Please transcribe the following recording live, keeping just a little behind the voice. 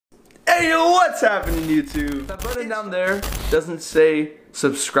Hey, what's happening, YouTube? That button down there doesn't say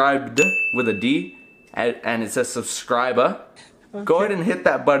subscribed with a D, and it says subscriber. Okay. Go ahead and hit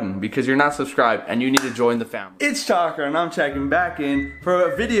that button because you're not subscribed and you need to join the family. It's Chakra and I'm checking back in for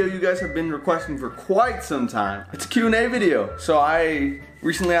a video you guys have been requesting for quite some time. It's a Q&A video. So I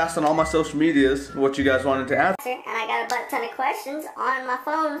recently asked on all my social medias what you guys wanted to answer. And I got a butt ton of questions on my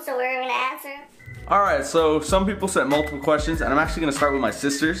phone, so we're gonna answer. Alright, so some people sent multiple questions and I'm actually gonna start with my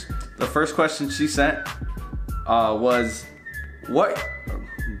sister's. The first question she sent was,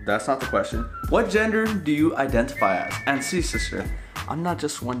 that's not the question. What gender do you identify as? And see, sister, I'm not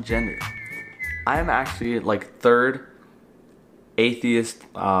just one gender. I am actually like third atheist,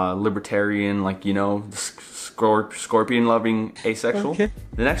 libertarian, like, you know, scorpion loving asexual. Okay.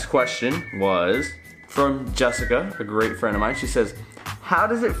 The next question was from Jessica, a great friend of mine. She says, how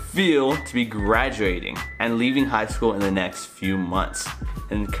does it feel to be graduating and leaving high school in the next few months?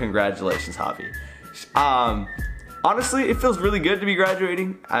 And congratulations, Javi. Honestly, it feels really good to be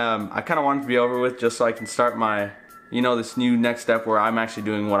graduating. I kind of want it to be over with just so I can start my, you know, this new next step where I'm actually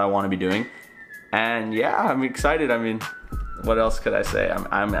doing what I want to be doing. And yeah, I'm excited. I mean, what else could I say?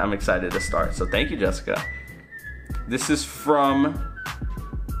 I'm excited to start. So thank you, Jessica. This is from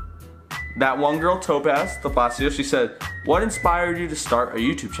that one girl, Topaz Topacio. She said, what inspired you to start a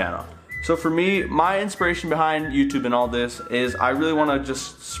YouTube channel? So for me, my inspiration behind YouTube and all this is I really want to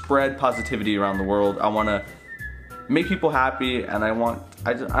just spread positivity around the world. I want to make people happy, and I don't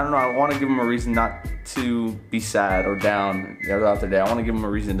know, I want to give them a reason not to be sad or down throughout their day. I want to give them a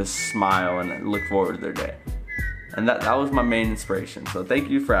reason to smile and look forward to their day. And that was my main inspiration. So thank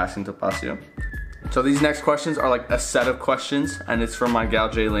you for asking, Topacio. So these next questions are like a set of questions, and it's from my gal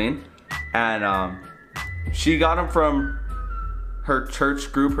Jaylene. And she got them from her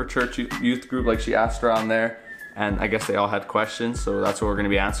church group, her church youth group, like she asked around there. And I guess they all had questions, so that's what we're gonna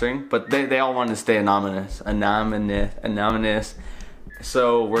be answering. But they all wanted to stay anonymous.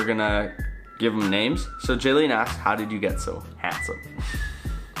 So we're gonna give them names. So Jaylene asked, how did you get so handsome?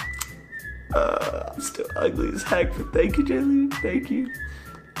 I'm still ugly as heck, but thank you, Jaylene, thank you.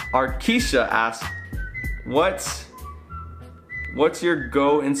 Arkisha asked, what's your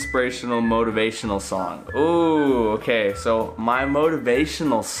go inspirational motivational song? Ooh, okay, so my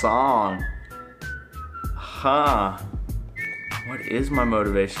motivational song. What is my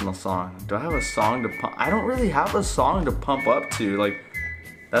motivational song? Do I have a song to pump? I don't really have a song to pump up to. Like,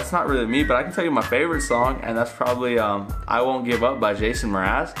 that's not really me, but I can tell you my favorite song, and that's probably I Won't Give Up by Jason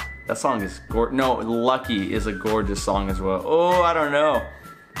Mraz. That song is Lucky is a gorgeous song as well. Oh, I don't know.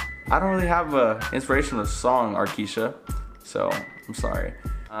 I don't really have an inspirational song, Arkisha, so I'm sorry.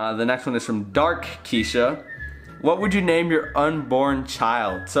 The next one is from Dark Keisha. What would you name your unborn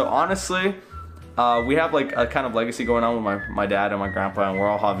child? So honestly, we have like a kind of legacy going on with my dad and my grandpa, and we're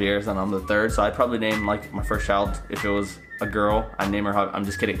all Javiers and I'm the third, so I'd probably name like my first child, if it was a girl, I'd name her Javier. I'm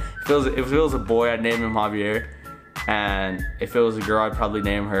just kidding. If it was a boy, I'd name him Javier, and if it was a girl, I'd probably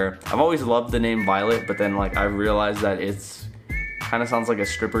name her, I've always loved the name Violet, but then like I realized that it's kind of sounds like a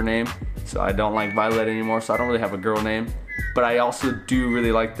stripper name, so I don't like Violet anymore, so I don't really have a girl name. But I also do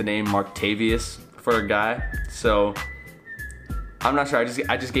really like the name Marktavius for a guy, so I'm not sure,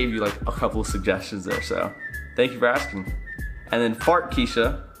 I just gave you like a couple of suggestions there, so thank you for asking. And then Fart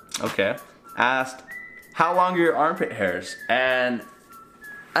Keisha, okay, asked, how long are your armpit hairs? And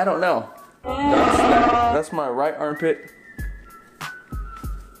I don't know. That's my right armpit.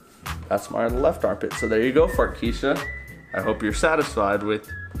 That's my left armpit. So there you go, Fart Keisha. I hope you're satisfied with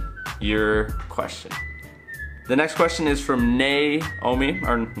your question. The next question is from Naomi,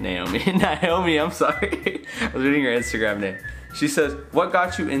 I'm sorry. I was reading her Instagram name. She says, what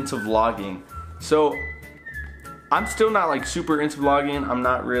got you into vlogging? So, I'm still not like super into vlogging. I'm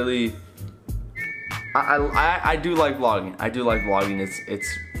not really, I do like vlogging. I do like vlogging,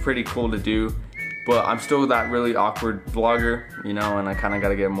 it's pretty cool to do. But I'm still that really awkward vlogger, you know, and I kind of got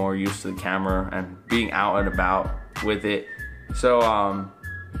to get more used to the camera and being out and about with it. So,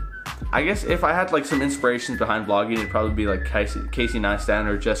 I guess if I had like some inspirations behind vlogging, it'd probably be like Casey Neistat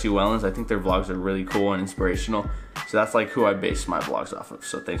or Jesse Wellens. I think their vlogs are really cool and inspirational. So that's like who I base my vlogs off of.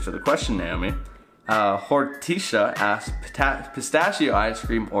 So thanks for the question, Naomi. Hortisha asked, pistachio ice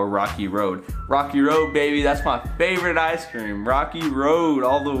cream or Rocky Road? Rocky Road, baby, that's my favorite ice cream. Rocky Road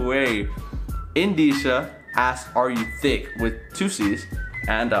all the way. Indisha asked, are you thick, with 2 C's?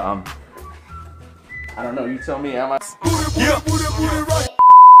 And I don't know, you tell me, am I? Yeah.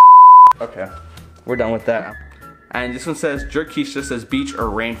 Okay, we're done with that. And this one says, Jerkisha says beach or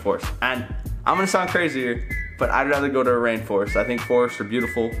rainforest. And I'm gonna sound crazy here, but I'd rather go to a rainforest. I think forests are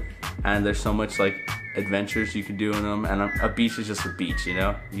beautiful, and there's so much like adventures you can do in them, and a beach is just a beach, you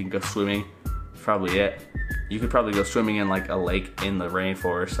know? You can go swimming, probably it. You could probably go swimming in like a lake in the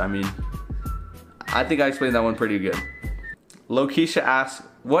rainforest. I mean, I think I explained that one pretty good. Lokisha asks,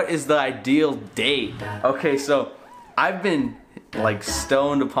 what is the ideal date? Okay, so I've been like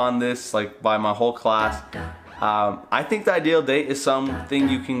stoned upon this like by my whole class. I think the ideal date is something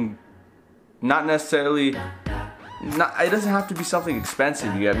you can not necessarily, it doesn't have to be something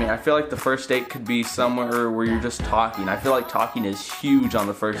expensive, you get me? I feel like the first date could be somewhere where you're just talking. I feel like talking is huge on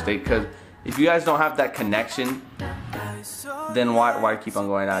the first date, because if you guys don't have that connection, then why keep on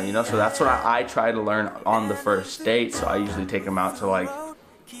going out, you know? So that's what I try to learn on the first date. So I usually take them out to like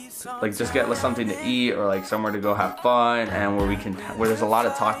just get something to eat, or like somewhere to go have fun, and where there's a lot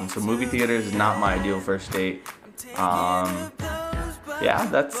of talking. So movie theaters is not my ideal first date. Yeah,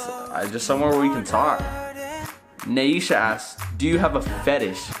 that's just somewhere where we can talk. Naisha asks, do you have a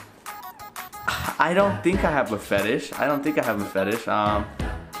fetish? I don't think I have a fetish. I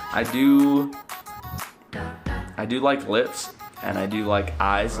do like lips, and I do like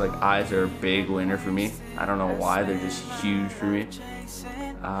eyes. Like eyes are a big winner for me. I don't know why, they're just huge for me.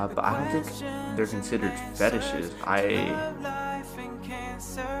 But I don't think they're considered fetishes.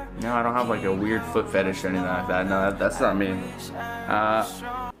 No, I don't have like a weird foot fetish or anything like that. No, that's not me.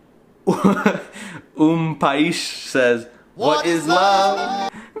 Paish says, what is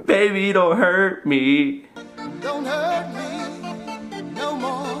love? Baby, don't hurt me. Don't hurt me no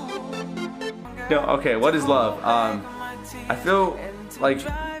more. No, okay, what is love? I feel like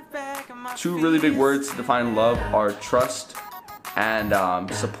two really big words to define love are trust and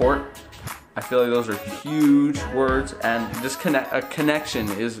support. I feel like those are huge words, and just a connection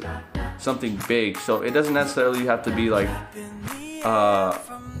is something big. So it doesn't necessarily have to be like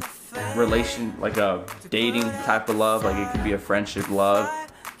like a dating type of love. Like it could be a friendship love,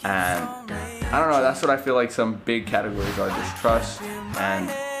 and I don't know, that's what I feel like some big categories are, just trust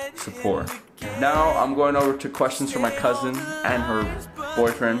and support. Now I'm going over to questions from my cousin and her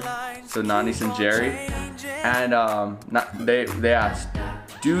boyfriend, so Nanis and Jerry, and they asked,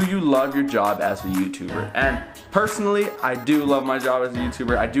 do you love your job as a YouTuber? And personally, I do love my job as a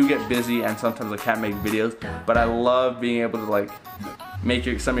YouTuber. I do get busy and sometimes I can't make videos, but I love being able to like make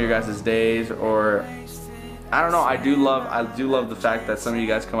some of your guys' days, or I don't know, I do love the fact that some of you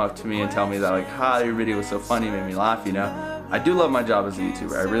guys come up to me and tell me that like, your video was so funny, made me laugh, you know? I do love my job as a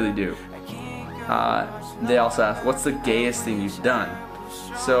YouTuber, I really do. They also asked, what's the gayest thing you've done?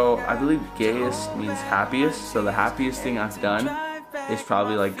 So I believe gayest means happiest, so the happiest thing I've done is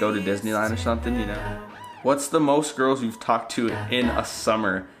probably like go to Disneyland or something, you know? What's the most girls you've talked to in a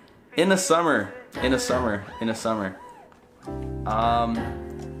summer? In a summer.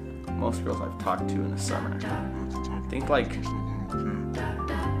 Most girls I've talked to in a summer. I think like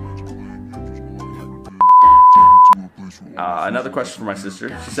another question for my sister.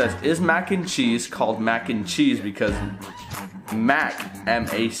 She says, is mac and cheese called mac and cheese because Mac,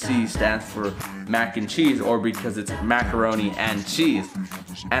 M-A-C, stands for mac and cheese, or because it's macaroni and cheese?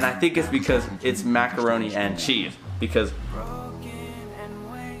 And I think it's because it's macaroni and cheese. Because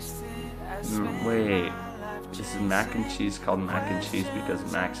wait, is mac and cheese called mac and cheese because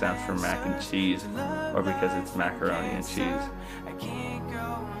Mac stands for mac and cheese, or because it's macaroni and cheese?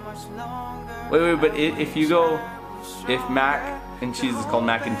 Wait, but if mac and cheese is called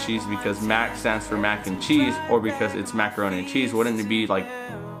mac and cheese because Mac stands for mac and cheese, or because it's macaroni and cheese, wouldn't it be like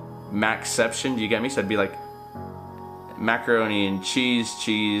Macception? Do you get me? So it'd be like macaroni and cheese,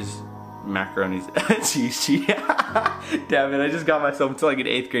 macaroni, cheese. Damn it, I just got myself into like an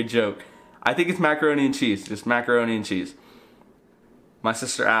 8th grade joke. I think it's macaroni and cheese, just macaroni and cheese. My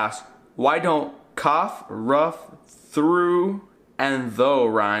sister asked, why don't cough, rough, through, and though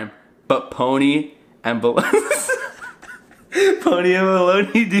rhyme, but pony and Pony and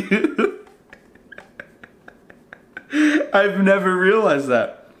Maloney do? I've never realized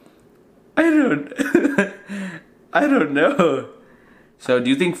that. I don't know. So do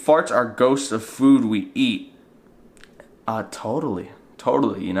you think farts are ghosts of food we eat? Totally,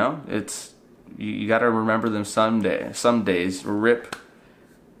 you know? You gotta remember them someday. Some days. Rip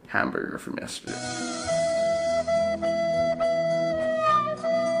hamburger from yesterday.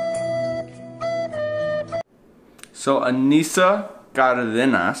 So Anissa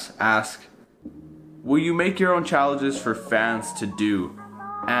Cardenas asks, will you make your own challenges for fans to do?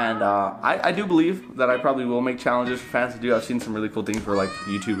 And I do believe that I probably will make challenges for fans to do. I've seen some really cool things where like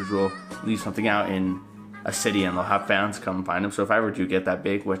YouTubers will leave something out in a city and they'll have fans come find them. So if I ever do get that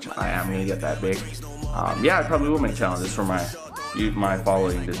big, which I am gonna get that big, yeah, I probably will make challenges for my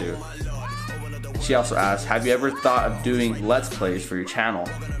following to do. She also asked, have you ever thought of doing Let's Plays for your channel?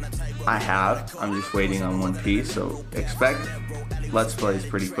 I have. I'm just waiting on one piece, so expect Let's Plays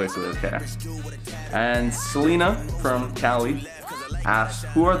pretty quickly, okay? And Selena from Cali asks,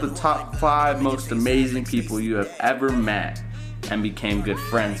 who are the top 5 most amazing people you have ever met and became good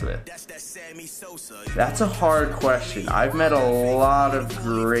friends with? That's a hard question. I've met a lot of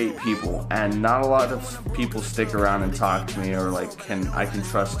great people, and not a lot of people stick around and talk to me, or like I can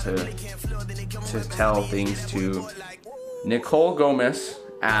trust to tell things to. Nicole Gomez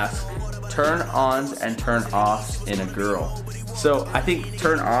asks, turn-ons and turn-offs in a girl. So I think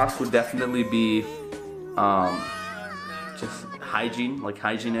turn-offs would definitely be just hygiene, like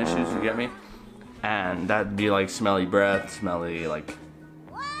hygiene issues, you get me? And that'd be like smelly breath, smelly like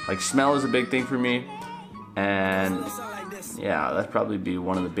smell is a big thing for me. And yeah, that'd probably be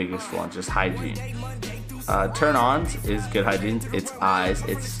one of the biggest ones, just hygiene. Turn-ons is good hygiene. It's eyes,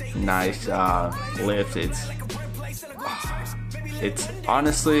 it's nice lips, it's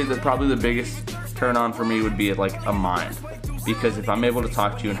honestly probably the biggest turn-on for me would be like a mind. Because if I'm able to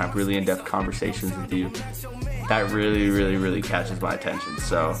talk to you and have really in-depth conversations with you, that really catches my attention.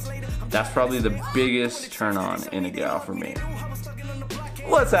 So that's probably the biggest turn-on in a gal for me.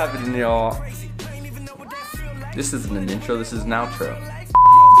 What's happening, y'all? This isn't an intro, this is an outro.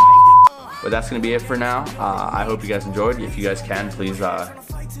 But that's gonna be it for now. I hope you guys enjoyed. If you guys can, please,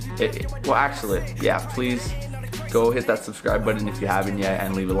 please go hit that subscribe button if you haven't yet,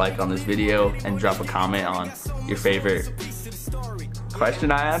 and leave a like on this video, and drop a comment on your favorite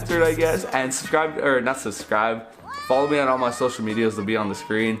question I answered, I guess. And subscribe, or not subscribe, follow me on all my social medias, they'll be on the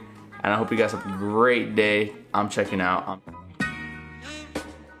screen. And I hope you guys have a great day. I'm checking out.